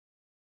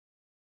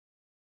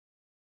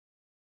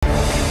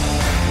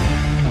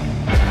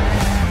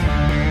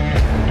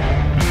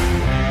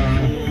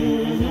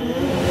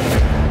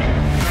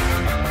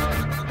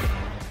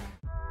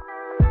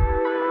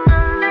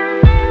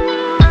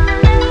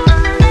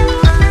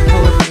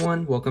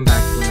welcome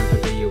back to another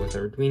video with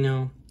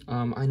Arduino.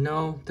 I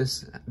know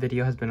this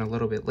video has been a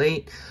little bit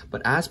late,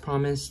 but as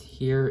promised,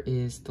 here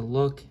is the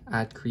look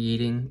at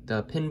creating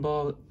the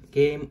pinball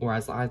game, or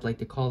as I'd like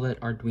to call it,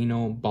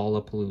 Arduino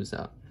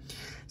Ball-a-Palooza.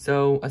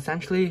 So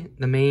essentially,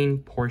 the main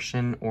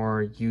portion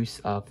or use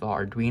of the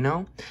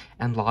Arduino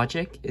and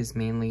logic is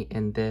mainly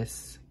in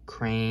this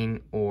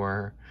crane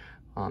or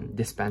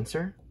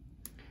dispenser.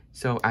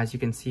 So as you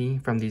can see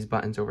from these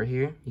buttons over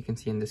here, you can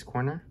see in this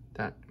corner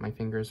that my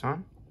finger is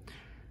on.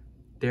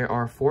 There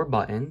are 4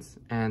 buttons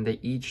and they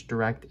each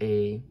direct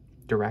a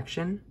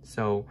direction.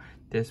 So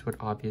this would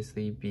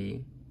obviously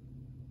be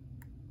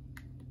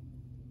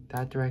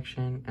that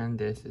direction and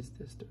this is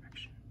this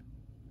direction.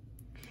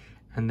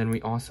 And then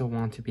we also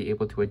want to be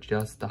able to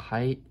adjust the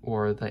height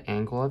or the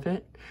angle of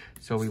it.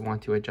 So we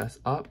want to adjust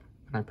up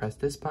when I press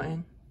this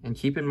button. And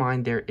keep in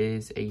mind there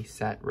is a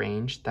set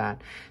range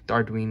that the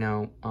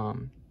Arduino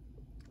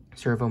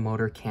servo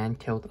motor can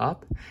tilt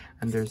up,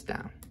 and there's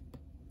down.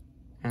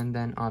 And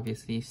then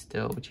obviously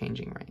still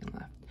changing right and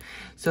left.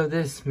 So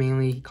this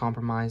mainly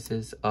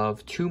compromises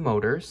of 2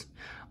 motors.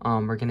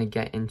 We're gonna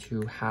get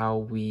into how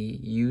we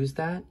use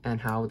that and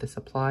how this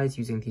applies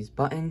using these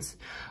buttons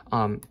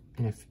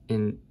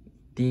in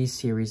these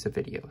series of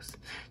videos.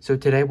 So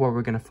today what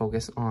we're gonna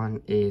focus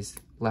on is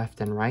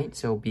left and right.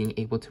 So being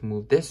able to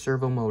move this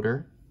servo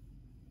motor,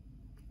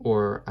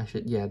 or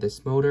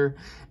this motor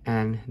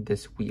and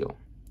this wheel.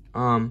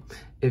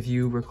 If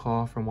you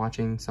recall from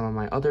watching some of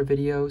my other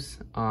videos,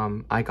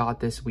 I got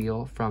this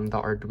wheel from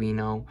the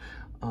Arduino,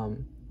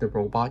 the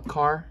robot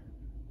car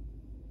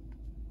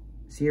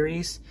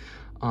series.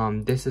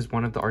 This is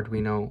one of the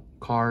Arduino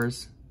car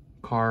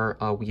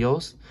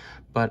wheels,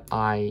 but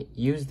I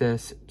use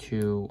this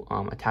to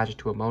attach it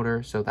to a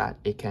motor so that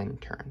it can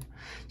turn.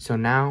 So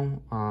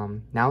now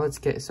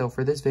so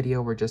for this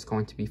video, we're just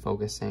going to be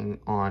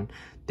focusing on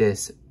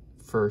this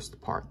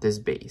first part, this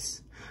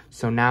base.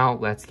 So now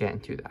let's get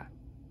into that.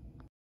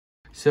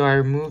 So I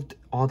removed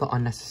all the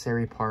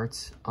unnecessary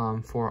parts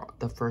for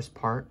the first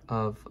part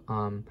of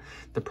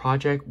the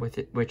project,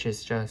 which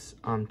is just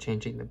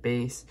changing the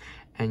base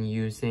and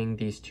using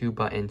these 2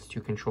 buttons to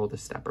control the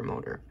stepper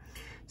motor.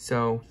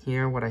 So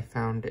here what I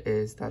found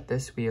is that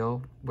this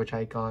wheel, which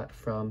I got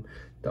from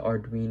the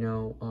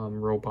Arduino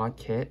robot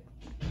kit,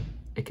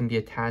 it can be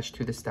attached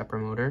to the stepper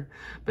motor,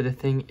 but the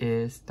thing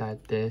is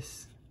that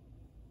this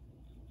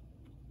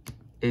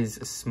is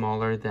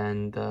smaller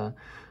than the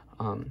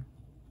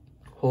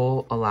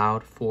hole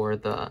allowed for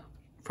the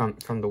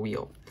from the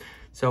wheel.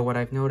 So what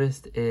I've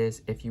noticed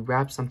is if you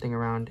wrap something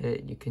around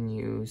it, you can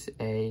use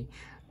a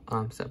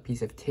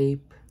piece of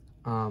tape,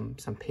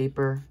 some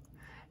paper,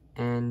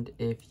 and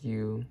if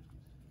you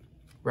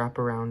wrap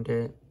around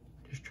it,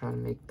 just try to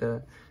make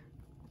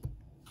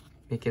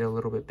it a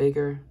little bit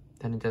bigger,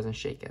 then it doesn't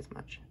shake as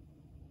much.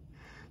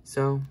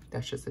 So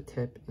that's just a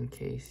tip in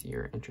case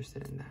you're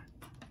interested in that.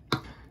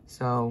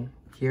 So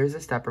here's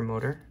the stepper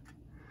motor.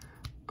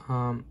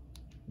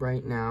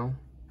 Right now,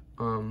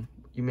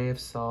 you may have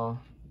saw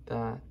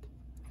that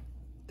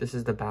this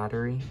is the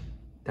battery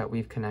that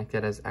we've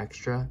connected as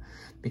extra,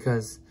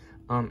 because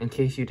in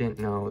case you didn't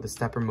know, the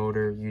stepper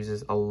motor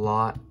uses a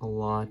lot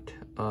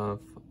of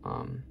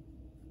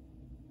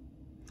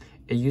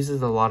it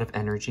uses a lot of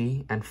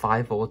energy, and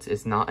 5 volts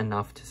is not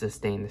enough to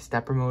sustain the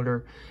stepper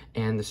motor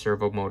and the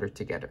servo motor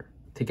together.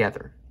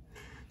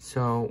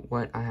 So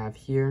what I have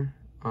here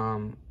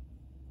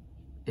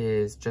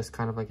is just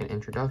kind of like an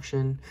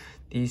introduction.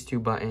 These 2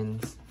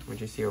 buttons, which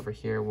you see over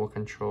here, will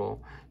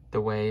control the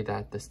way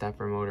that the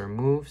stepper motor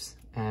moves,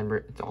 and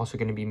it's also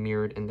going to be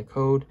mirrored in the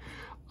code.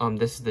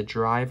 This is the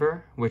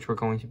driver, which we're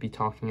going to be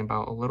talking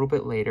about a little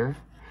bit later,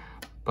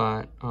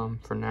 but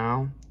for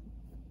now,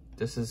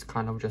 this is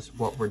kind of just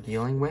what we're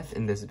dealing with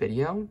in this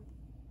video.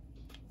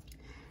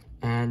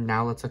 And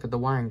now let's look at the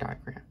wiring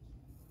diagram.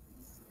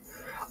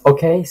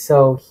 Okay,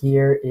 so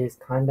here is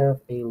kind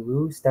of a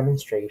loose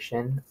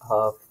demonstration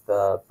of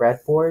the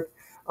breadboard,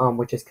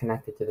 which is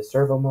connected to the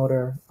servo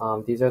motor.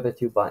 These are the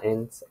 2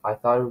 buttons. I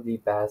thought it would be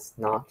best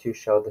not to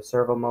show the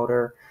servo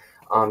motor,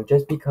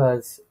 just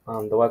because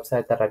the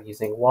website that I'm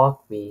using,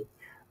 Walkme,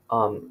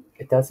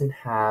 it doesn't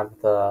have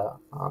the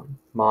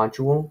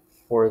module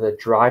or the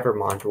driver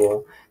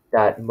module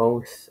that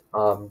most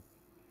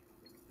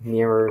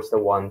mirrors the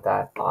one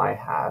that I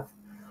have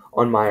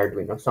on my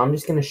Arduino. So I'm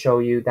just going to show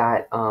you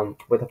that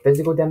with a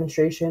physical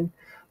demonstration,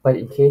 but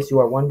in case you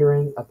are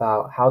wondering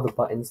about how the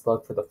buttons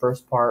look for the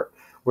first part,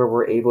 where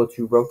we're able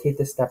to rotate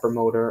the stepper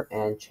motor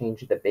and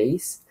change the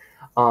base,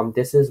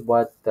 this is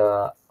what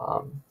the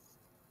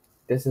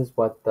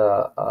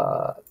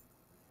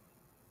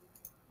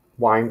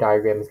wiring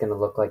diagram is going to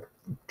look like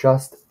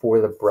just for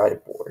the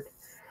breadboard.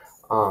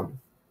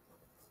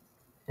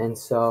 And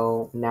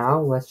so now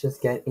let's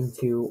just get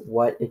into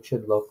what it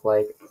should look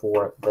like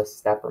for the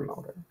stepper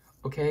motor.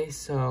 Okay,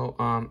 so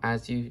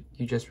as you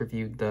just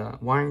reviewed the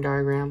wiring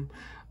diagram,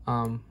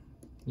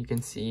 you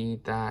can see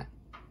that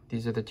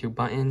these are the 2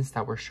 buttons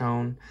that were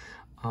shown.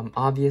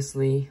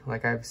 Obviously,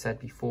 like I've said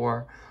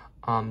before,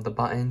 the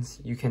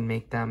buttons, you can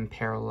make them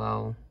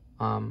parallel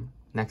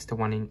next to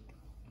one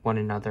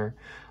another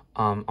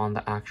on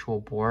the actual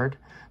board,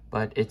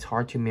 but it's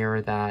hard to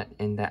mirror that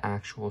in the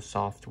actual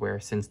software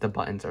since the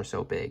buttons are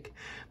so big.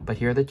 But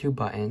here are the two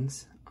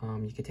buttons.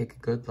 You can take a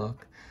good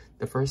look.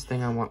 The first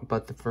thing I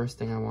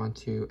want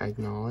to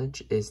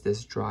acknowledge is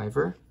this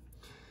driver.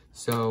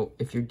 So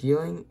if you're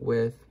dealing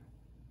with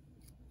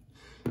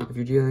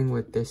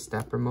this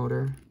stepper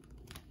motor,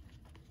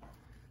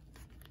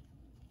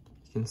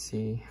 you can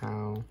see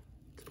how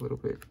it's a little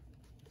bit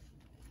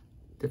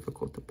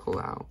difficult to pull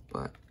out,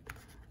 but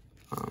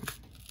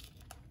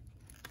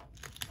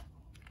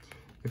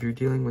if you're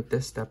dealing with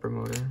this stepper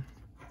motor,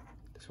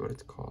 this is what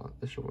it's called.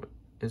 This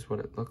is what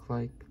it looks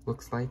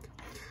like.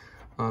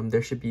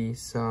 There should be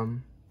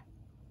some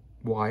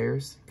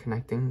wires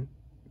connecting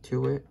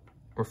to it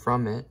or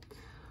from it,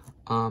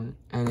 and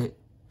it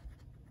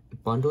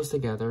bundles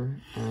together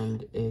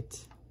and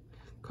it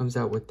comes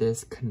out with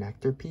this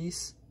connector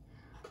piece.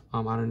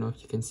 I don't know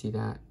if you can see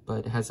that,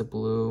 but it has a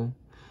blue.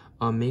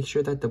 Make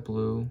sure that the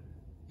blue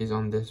is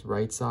on this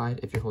right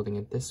side if you're holding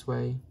it this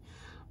way.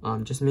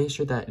 Just make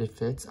sure that it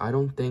fits. I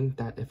don't think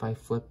that if I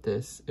flip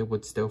this, it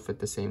would still fit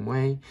the same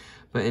way.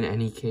 But in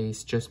any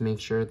case, just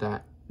make sure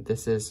that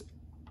this is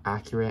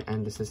accurate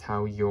and this is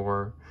how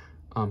your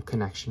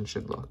connection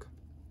should look.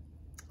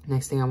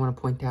 Next thing I want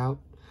to point out,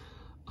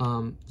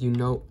 you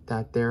note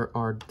that there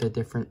are the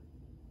different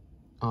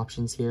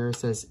options here. It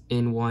says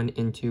in 1,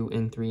 in 2,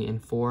 in 3, in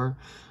 4.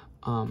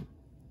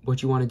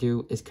 What you want to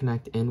do is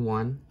connect in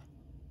 1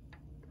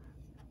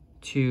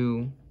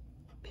 to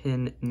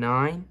pin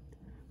 9,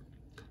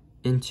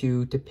 in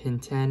 2 to pin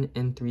 10,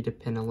 in 3 to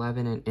pin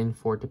 11, and in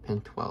 4 to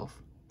pin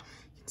 12. You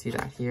can see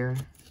that here.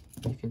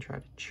 You can try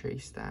to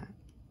trace that.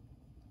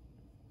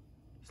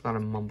 It's a lot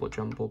of mumble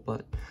jumble,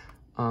 but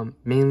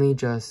mainly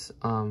just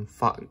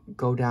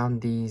go down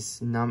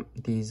these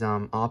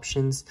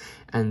options,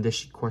 and this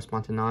should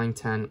correspond to 9,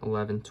 10,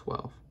 11,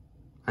 12.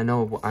 I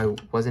know I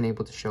wasn't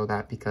able to show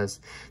that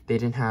because they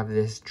didn't have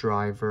this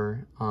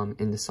driver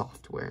in the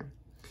software.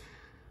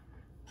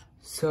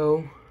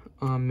 So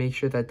make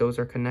sure that those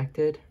are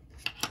connected.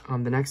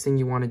 The next thing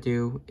you want to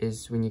do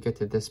is when you get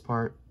to this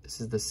part, this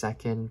is the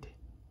second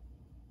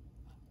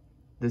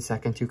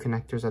two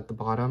connectors at the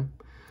bottom.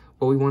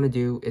 What we want to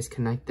do is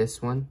connect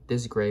this one,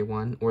 this gray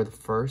one, or the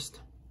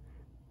first.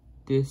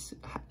 This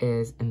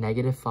is a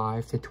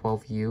 -5 to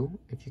 12U,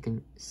 if you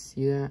can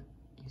see that.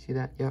 You see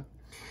that? Yep.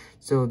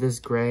 So this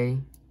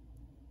gray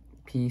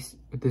piece,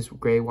 this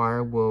gray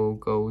wire will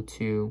go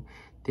to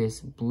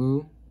this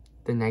blue,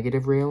 the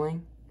negative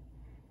railing.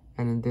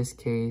 And in this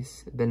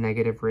case, the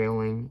negative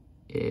railing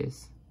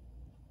is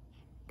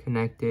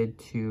connected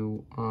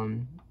to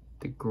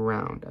the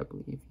ground, I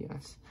believe.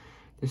 Yes,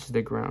 this is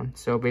the ground.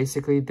 So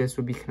basically this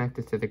would be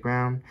connected to the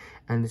ground,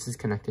 and this is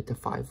connected to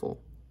 5V.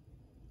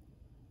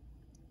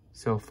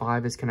 So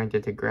 5 is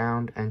connected to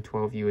ground and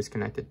 12U is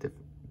connected to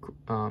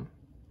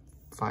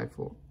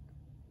 5V.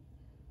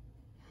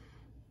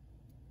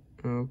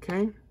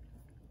 Okay,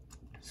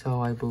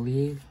 so I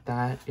believe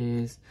that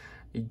is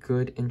a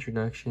good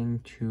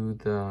introduction to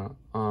the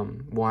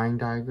wiring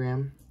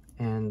diagram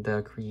and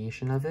the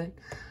creation of it.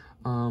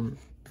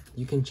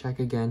 You can check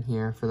again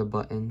here for the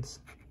buttons,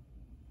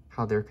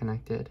 how they're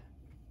connected,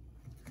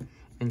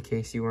 in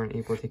case you weren't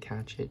able to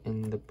catch it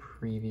in the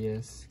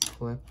previous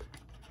clip.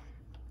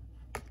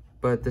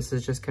 But this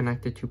is just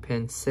connected to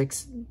pin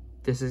 6.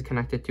 This is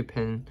connected to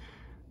pin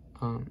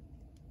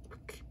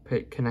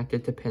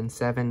connected to pin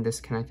 7.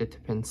 This connected to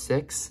pin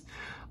 6.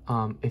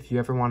 If you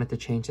ever wanted to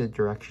change the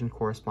direction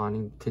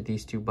corresponding to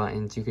these two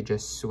buttons, you could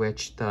just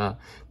switch the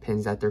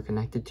pins that they're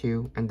connected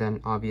to, and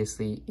then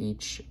obviously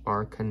each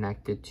are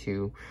connected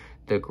to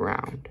the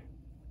ground.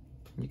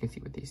 You can see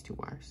with these two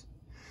wires.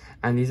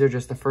 And these are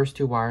just the first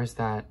two wires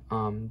that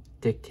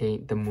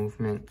dictate the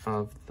movement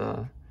of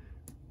the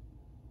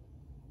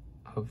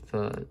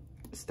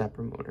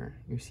stepper motor.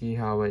 You see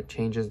how it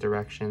changes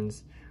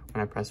directions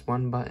when I press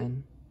one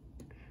button,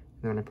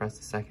 and then when I press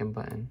the second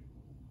button,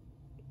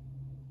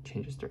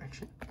 changes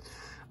direction.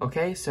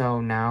 Okay,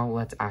 so now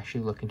let's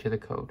actually look into the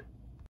code.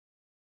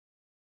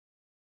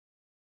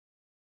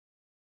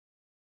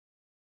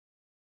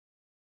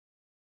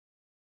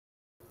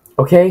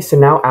 Okay, so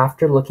now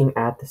after looking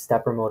at the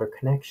stepper motor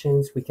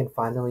connections, we can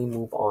finally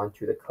move on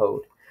to the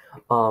code.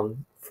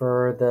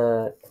 For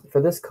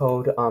this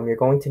code, you're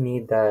going to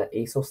need the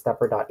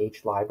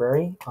ASOStepper.h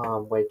library,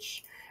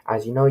 which,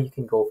 as you know, you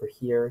can go over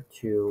here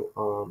to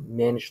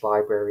manage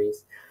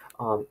libraries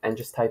and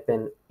just type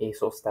in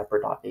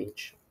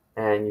ASOStepper.h,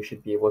 and you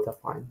should be able to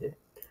find it.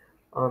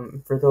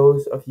 For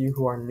those of you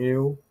who are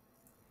new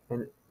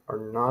and are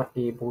not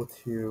able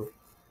to,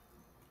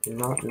 do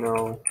not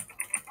know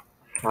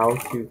how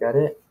to get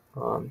it,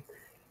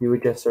 you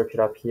would just search it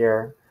up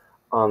here.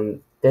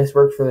 This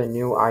works for the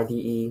new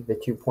IDE, the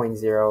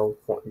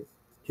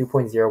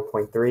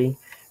 2.0.3,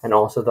 and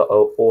also the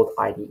old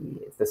IDE.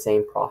 It's the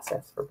same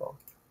process for both.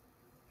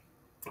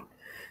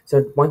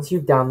 So once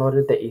you've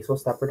downloaded the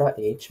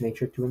ASOStepper.h, make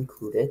sure to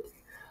include it.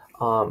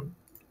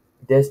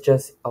 This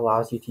just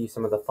allows you to use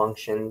some of the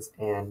functions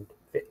and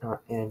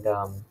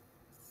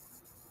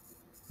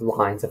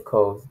lines of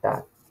code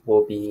that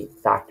will be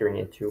factoring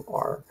into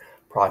our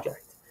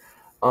project.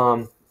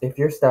 If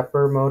your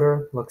stepper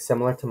motor looks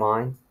similar to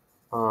mine,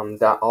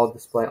 that I'll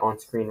display on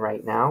screen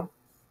right now,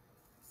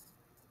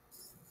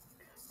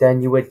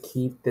 then you would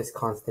keep this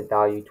constant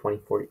value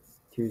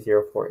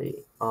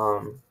 2048.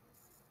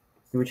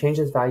 You would change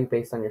this value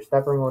based on your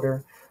stepper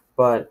motor,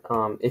 but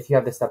if you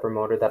have the stepper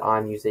motor that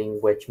I'm using,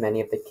 which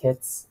many of the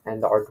kits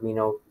and the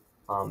Arduino,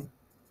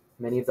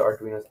 many of the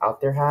Arduinos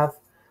out there have,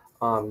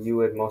 you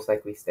would most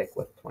likely stick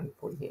with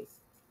 2048.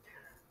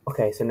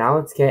 Okay, so now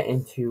let's get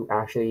into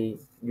actually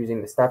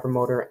using the stepper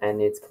motor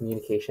and its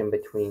communication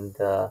between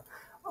the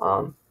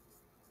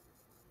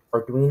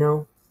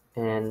Arduino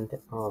and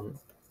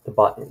the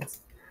buttons.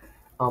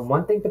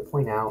 One thing to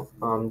point out,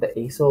 the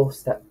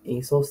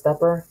ASIL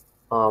stepper,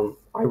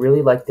 I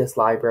really like this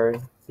library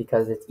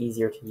because it's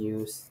easier to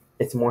use.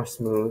 It's more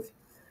smooth.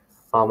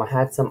 I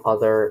had some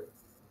other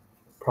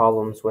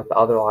problems with the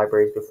other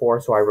libraries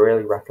before, so I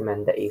really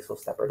recommend the ASIL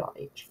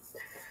stepper.h.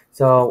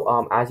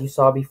 So as you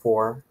saw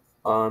before,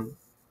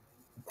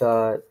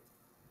 the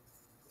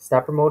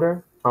stepper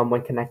motor,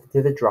 when connected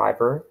to the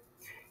driver,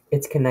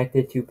 it's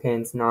connected to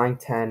pins 9,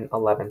 10,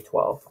 11,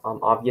 12.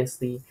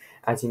 Obviously,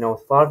 as you know,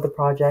 with a lot of the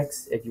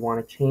projects, if you want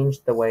to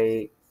change the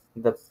way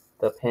the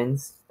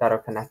pins that are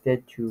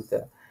connected to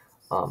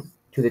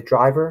the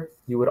driver,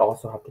 you would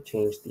also have to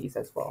change these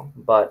as well.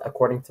 But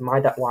according to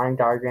my wiring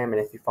diagram,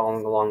 and if you're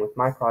following along with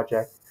my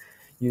project,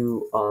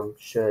 you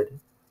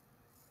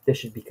this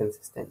should be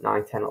consistent,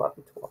 9, 10,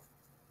 11, 12.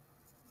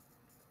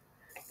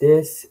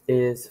 This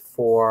is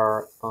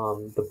for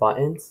the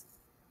buttons.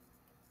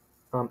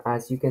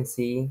 As you can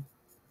see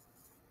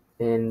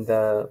in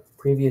the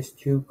previous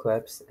two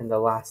clips and the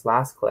last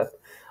clip,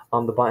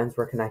 the buttons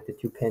were connected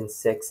to pins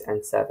 6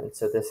 and 7.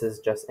 So this is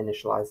just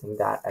initializing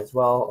that as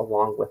well,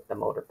 along with the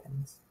motor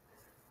pins.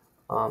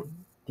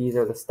 These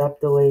are the step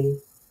delay,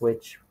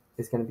 which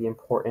is going to be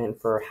important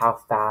for how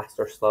fast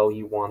or slow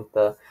you want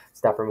the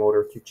stepper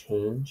motor to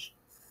change.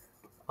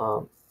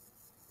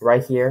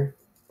 Right here,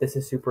 this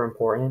is super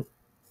important.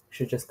 You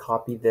should just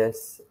copy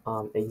this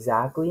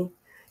exactly.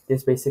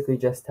 This basically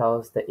just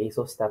tells the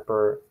ASIL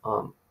stepper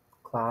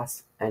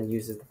class and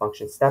uses the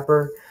function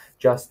stepper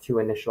just to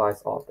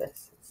initialize all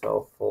this.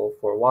 So full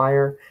 4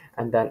 wire,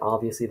 and then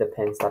obviously the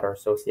pins that are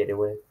associated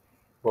with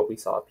what we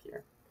saw up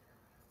here.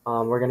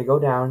 We're going to go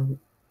down.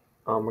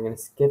 We're going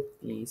to skip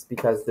these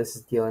because this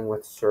is dealing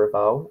with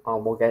servo.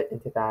 We'll get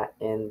into that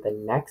in the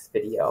next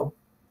video.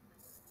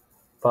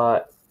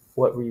 But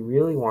what we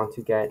really want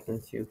to get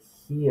into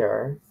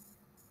here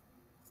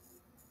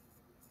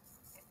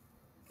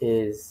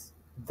is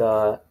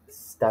the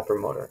stepper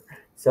motor.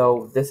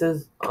 So this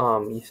is,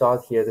 you saw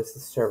it here, this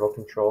is servo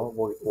control.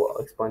 We'll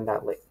explain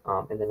that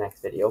in the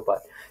next video,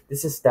 but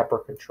this is stepper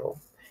control.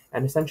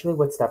 And essentially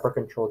what stepper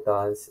control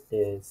does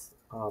is,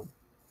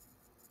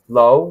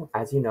 low,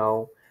 as you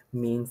know,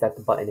 means that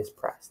the button is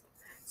pressed.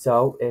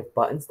 So if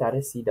button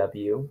status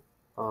CW,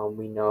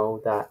 we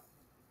know that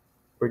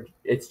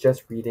it's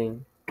just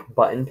reading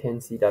button pin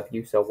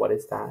CW. So what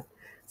is that?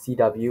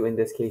 CW in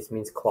this case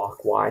means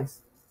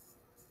clockwise.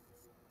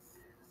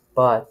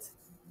 But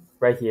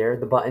right here,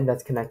 the button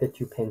that's connected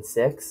to pin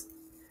 6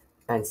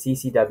 and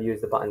CCW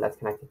is the button that's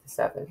connected to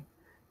 7.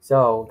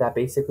 So that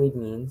basically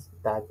means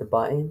that the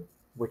button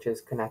which is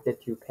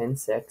connected to pin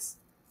 6,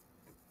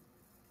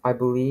 I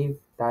believe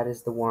that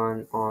is the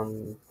one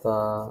on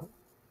the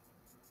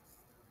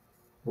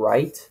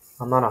right.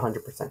 I'm not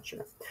 100%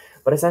 sure.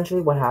 But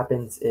essentially what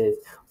happens is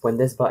when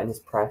this button is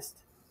pressed,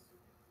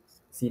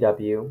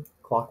 CW,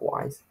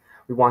 clockwise,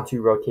 we want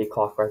to rotate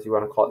clockwise. We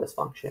want to call this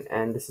function.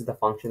 And this is the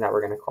function that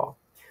we're going to call.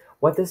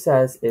 What this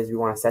says is we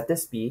want to set the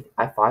speed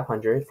at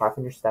 500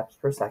 steps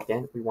per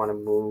second. We want to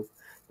move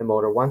the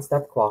motor 1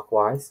 step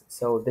clockwise.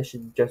 So this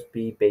should just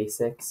be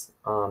basics,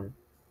 kind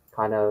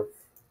of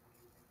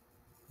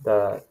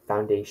the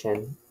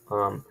foundation.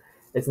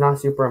 It's not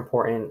super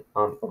important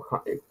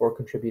or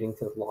contributing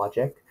to the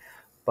logic,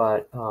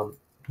 but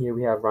here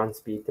we have run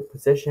speed to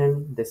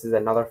position. This is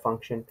another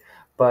function,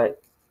 but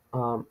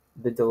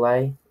the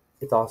delay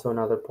is also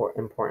another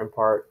important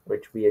part,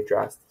 which we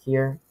addressed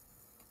here.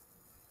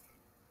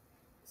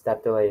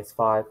 Step delay is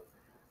 5.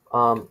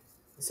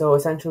 So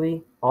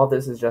essentially, all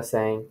this is just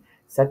saying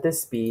set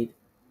this speed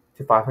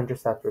to 500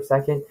 steps per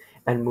second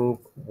and move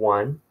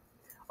 1.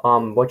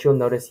 What you'll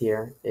notice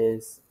here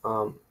is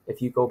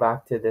if you go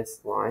back to this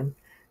line,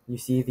 you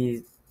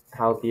see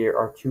how there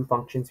are 2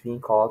 functions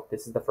being called.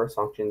 This is the first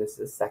function, this is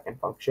the second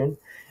function.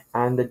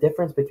 And the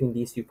difference between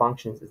these 2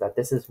 functions is that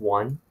this is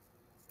 1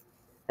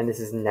 and this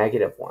is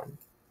 -1.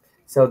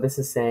 So this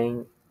is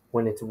saying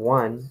when it's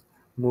 1,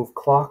 move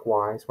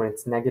clockwise. When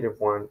it's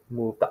 -1,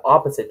 move the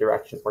opposite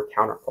direction or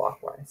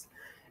counterclockwise.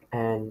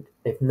 And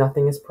if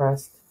nothing is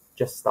pressed,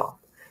 just stop.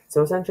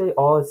 So essentially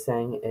all it's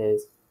saying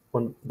is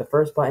when the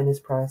first button is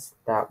pressed,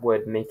 that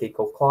would make it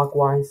go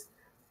clockwise.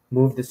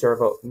 Move the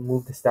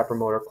stepper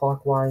motor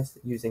clockwise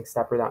using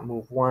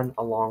stepper.move1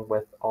 along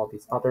with all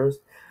these others.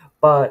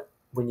 But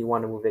when you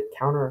want to move it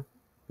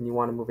and you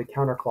want to move it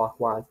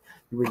counterclockwise,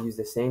 you would use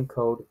the same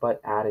code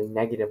but add a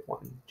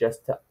 -1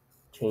 just to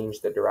change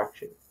the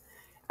direction.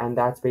 And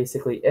that's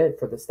basically it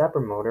for the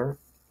stepper motor,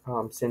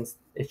 since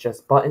it's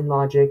just button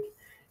logic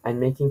and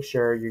making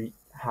sure you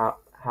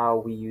how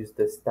we use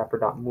the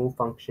stepper.move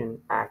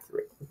function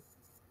accurately.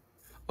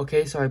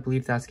 Okay, so I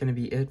believe that's going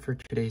to be it for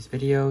today's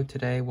video.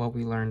 Today, what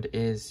we learned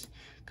is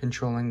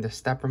controlling the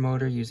stepper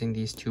motor using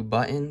these two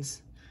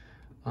buttons.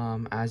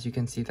 As you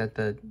can see that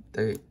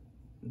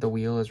the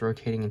wheel is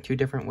rotating in two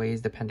different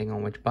ways depending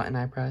on which button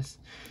I press.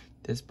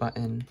 This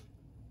button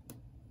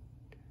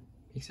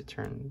makes it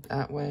turn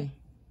that way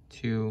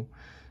to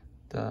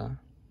the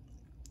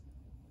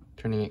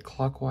turning it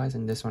clockwise,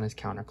 and this one is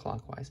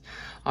counterclockwise.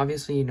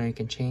 Obviously, you know, you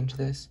can change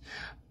this,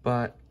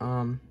 but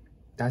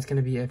that's going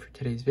to be it for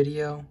today's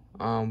video.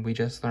 We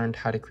just learned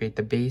how to create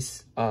the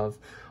base of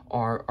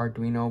our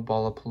Arduino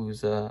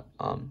Ball-a-Palooza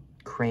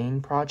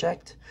crane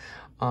project.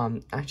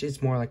 Actually,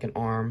 it's more like an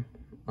arm.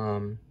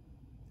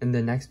 In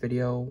the next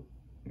video,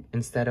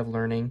 instead of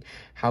learning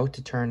how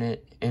to turn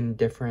it in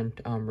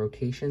different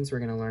rotations, we're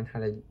going to learn how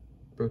to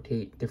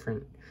rotate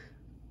different,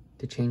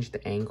 to change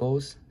the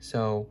angles,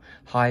 so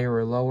higher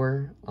or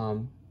lower,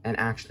 and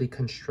actually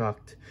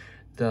construct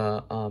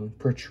the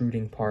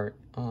protruding part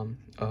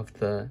of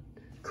the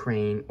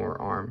crane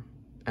or arm,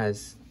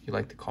 as you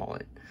like to call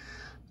it.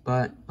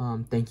 But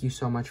thank you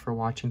so much for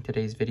watching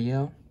today's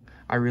video.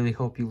 I really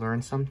hope you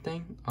learned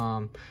something,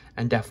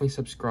 and definitely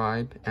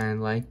subscribe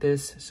and like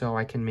this so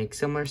I can make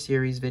similar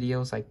series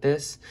videos like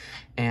this,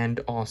 and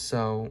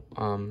also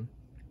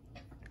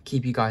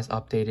keep you guys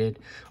updated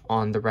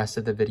on the rest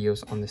of the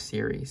videos on the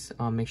series.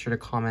 Make sure to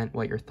comment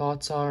what your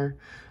thoughts are.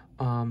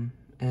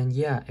 And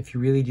yeah, if you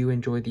really do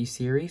enjoy these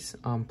series,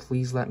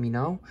 please let me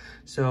know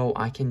so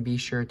I can be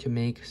sure to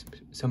make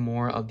some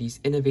more of these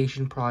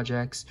innovation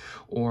projects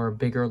or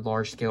bigger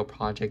large-scale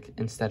projects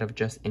instead of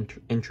just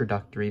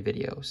introductory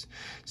videos.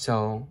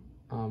 So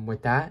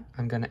with that,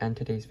 I'm going to end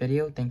today's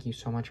video. Thank you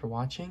so much for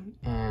watching,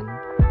 and